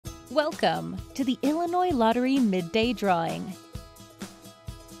Welcome to the Illinois Lottery Midday Drawing.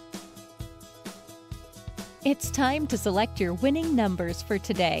 It's time to select your winning numbers for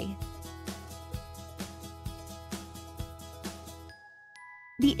today.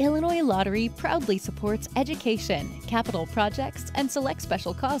 The Illinois Lottery proudly supports education, capital projects, and select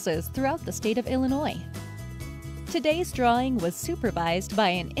special causes throughout the state of Illinois. Today's drawing was supervised by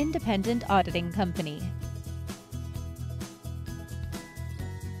an independent auditing company.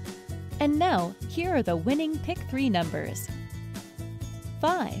 And now, here are the winning Pick 3 numbers.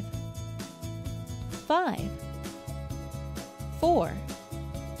 5, 5, 4,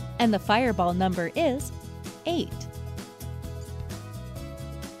 and the fireball number is 8.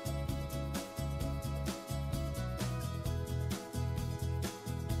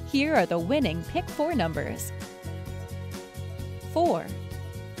 Here are the winning Pick 4 numbers. 4,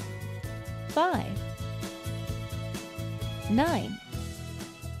 5, 9,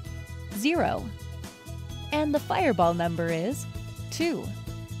 0, and the fireball number is 2.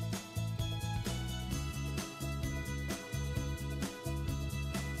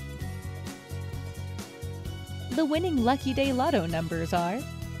 The winning Lucky Day Lotto numbers are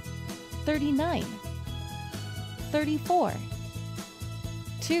 39, 34,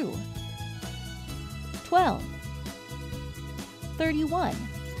 2, 12, 31.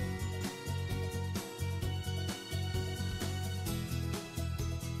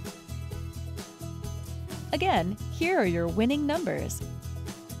 Again, here are your winning numbers.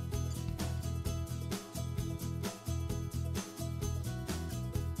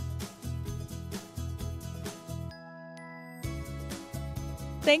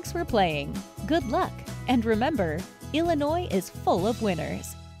 Thanks for playing. Good luck, and remember, Illinois is full of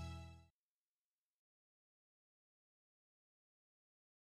winners.